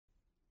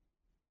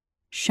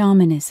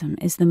Shamanism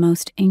is the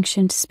most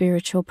ancient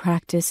spiritual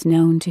practice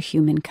known to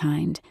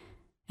humankind,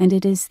 and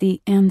it is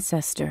the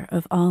ancestor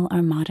of all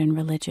our modern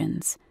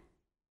religions.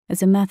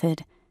 As a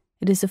method,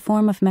 it is a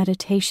form of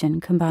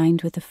meditation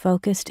combined with a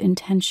focused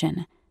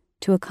intention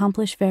to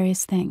accomplish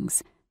various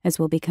things, as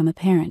will become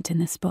apparent in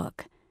this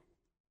book.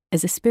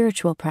 As a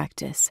spiritual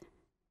practice,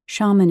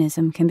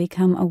 shamanism can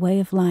become a way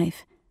of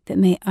life that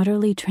may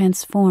utterly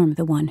transform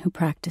the one who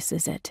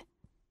practices it.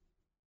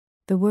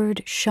 The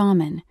word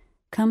shaman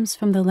comes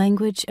from the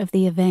language of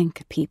the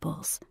Evenk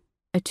peoples,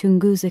 a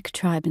Tungusic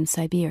tribe in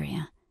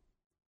Siberia.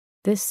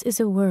 This is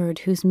a word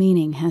whose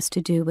meaning has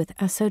to do with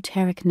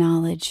esoteric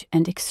knowledge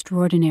and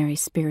extraordinary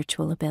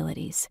spiritual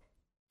abilities,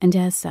 and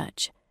as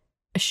such,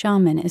 a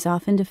shaman is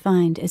often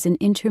defined as an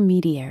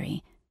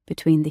intermediary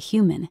between the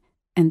human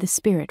and the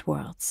spirit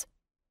worlds.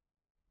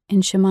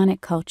 In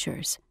shamanic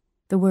cultures,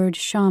 the word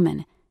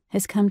shaman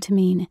has come to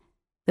mean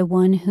the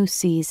one who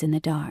sees in the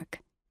dark,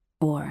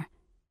 or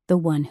the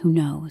one who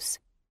knows.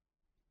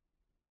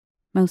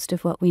 Most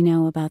of what we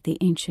know about the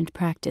ancient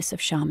practice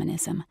of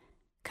shamanism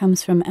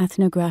comes from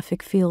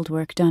ethnographic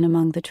fieldwork done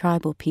among the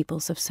tribal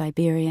peoples of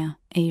Siberia,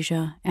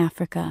 Asia,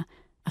 Africa,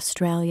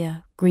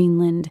 Australia,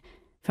 Greenland,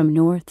 from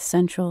North,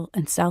 Central,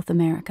 and South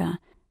America,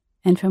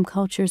 and from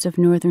cultures of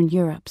Northern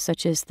Europe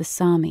such as the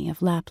Sami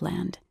of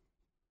Lapland.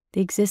 The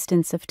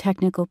existence of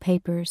technical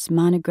papers,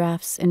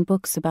 monographs, and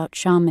books about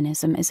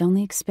shamanism is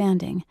only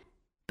expanding,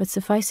 but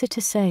suffice it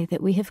to say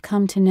that we have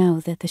come to know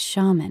that the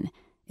shaman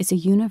is a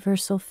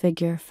universal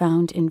figure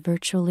found in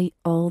virtually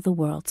all the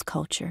world's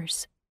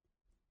cultures.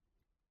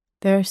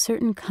 There are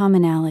certain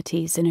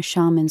commonalities in a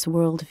shaman's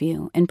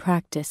worldview and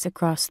practice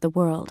across the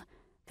world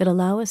that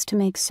allow us to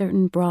make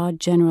certain broad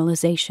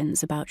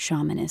generalizations about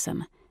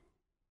shamanism.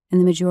 In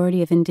the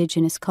majority of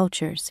indigenous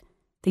cultures,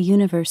 the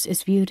universe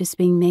is viewed as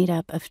being made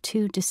up of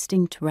two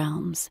distinct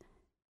realms,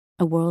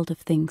 a world of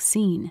things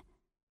seen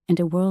and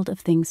a world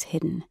of things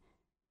hidden,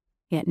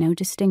 yet no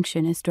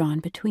distinction is drawn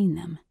between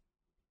them.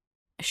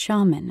 A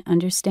shaman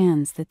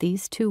understands that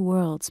these two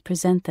worlds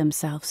present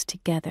themselves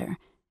together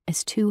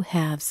as two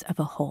halves of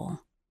a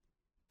whole.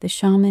 The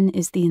shaman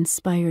is the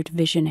inspired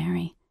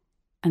visionary,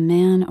 a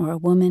man or a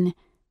woman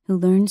who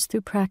learns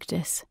through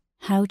practice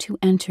how to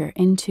enter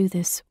into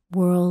this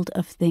world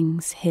of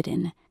things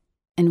hidden,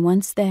 and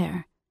once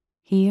there,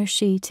 he or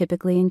she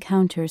typically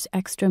encounters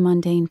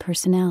extra-mundane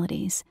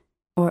personalities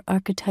or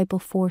archetypal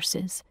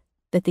forces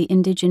that the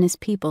indigenous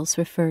peoples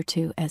refer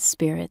to as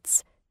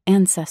spirits,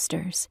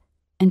 ancestors,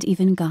 and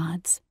even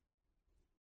gods.